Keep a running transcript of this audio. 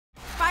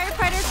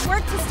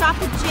to stop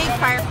the jade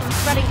fire from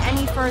spreading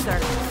any further.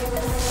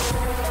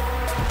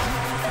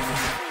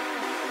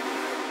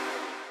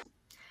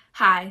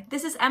 Hi,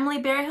 this is Emily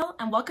Berryhill,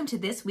 and welcome to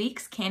this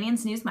week's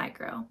Canyons News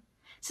Micro.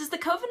 Since the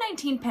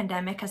COVID-19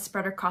 pandemic has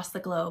spread across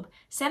the globe,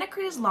 Santa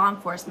Cruz law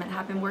enforcement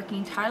have been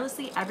working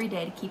tirelessly every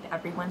day to keep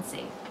everyone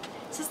safe.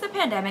 Since the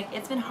pandemic,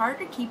 it's been harder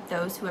to keep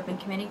those who have been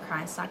committing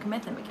crimes to not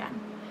commit them again.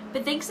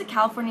 But thanks to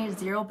California's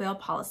zero bail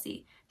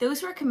policy,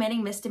 those who are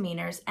committing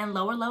misdemeanors and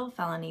lower level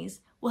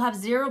felonies will have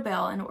zero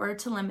bail in order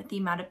to limit the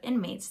amount of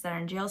inmates that are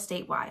in jail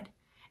statewide.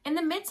 In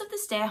the midst of the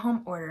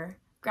stay-at-home order,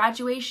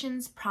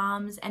 graduations,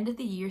 proms,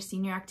 end-of-the-year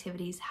senior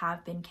activities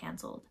have been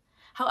canceled.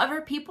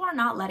 However, people are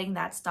not letting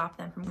that stop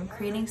them from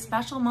creating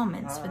special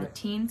moments for the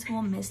teens who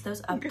will miss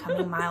those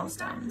upcoming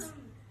milestones.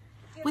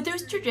 With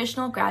those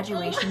traditional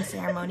graduation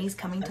ceremonies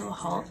coming to a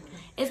halt,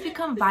 it's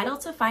become vital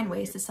to find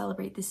ways to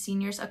celebrate the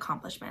seniors'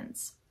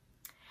 accomplishments.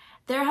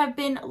 There have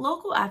been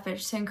local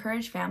efforts to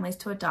encourage families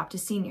to adopt a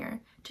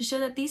senior, to show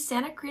that these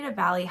Santa Cruz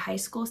Valley High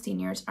School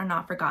seniors are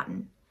not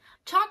forgotten.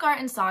 Chalk art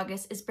in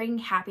Saugus is bringing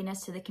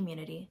happiness to the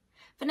community.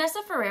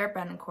 Vanessa Ferrer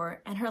Betancourt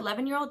and her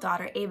 11-year-old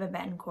daughter Ava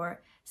Betancourt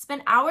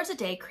spent hours a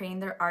day creating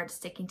their art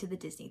sticking to the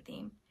Disney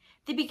theme.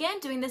 They began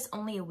doing this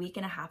only a week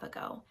and a half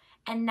ago,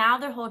 and now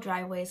their whole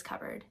driveway is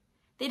covered.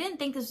 They didn't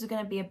think this was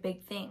going to be a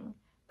big thing,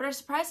 but are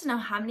surprised to know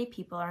how many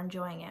people are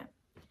enjoying it.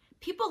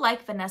 People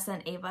like Vanessa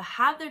and Ava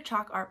have their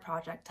chalk art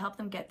project to help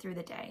them get through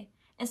the day,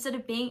 instead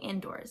of being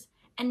indoors,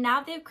 and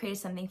now they've created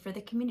something for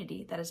the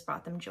community that has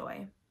brought them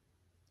joy.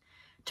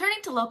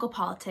 Turning to local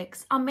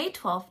politics, on May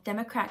 12th,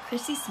 Democrat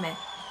Christy Smith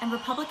and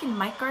Republican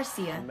Mike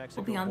Garcia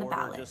will be on the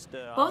ballot.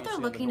 Both are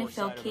looking to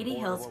fill Katie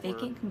Hill's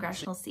vacant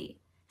congressional seat.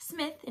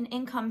 Smith, an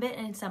incumbent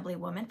and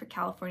assemblywoman for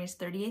California's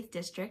 38th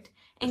District,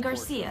 and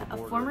Garcia, a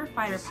former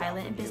fighter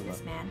pilot and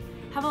businessman,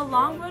 have a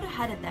long road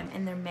ahead of them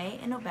in their May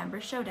and November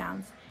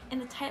showdowns in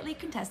the tightly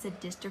contested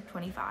District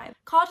 25.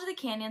 College of the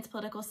Canyons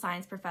political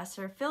science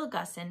professor Phil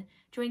Gusson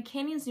joined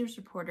Canyons News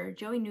reporter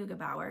Joey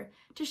Neugebauer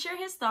to share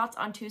his thoughts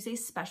on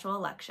Tuesday's special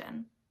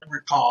election. I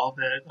recall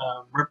that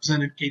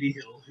Representative Katie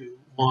Hill, who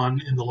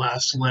won in the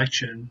last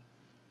election,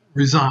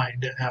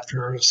 resigned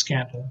after a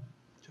scandal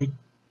took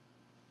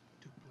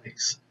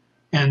place.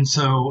 And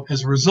so,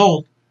 as a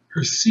result,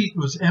 her seat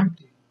was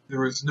empty. There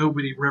was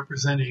nobody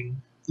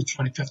representing the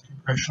 25th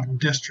Congressional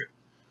District.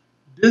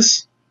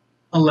 This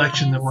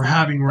election that we're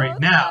having right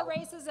now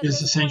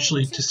is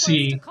essentially to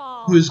see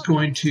who is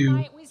going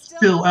to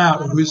fill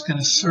out or who's going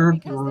to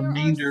serve the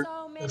remainder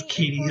of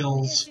Katie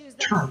Hill's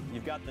term.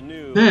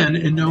 Then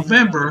in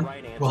November,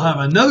 we'll have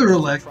another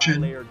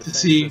election to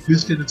see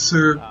who's going to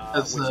serve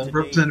as the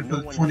representative for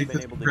the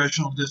 25th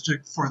Congressional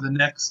District for the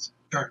next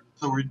term.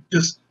 So we're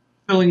just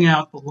filling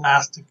out the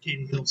last of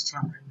Katie Hill's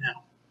term right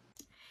now.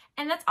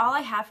 And that's all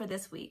I have for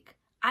this week.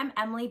 I'm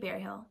Emily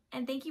Berryhill,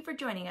 and thank you for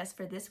joining us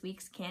for this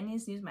week's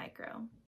Canyons News Micro.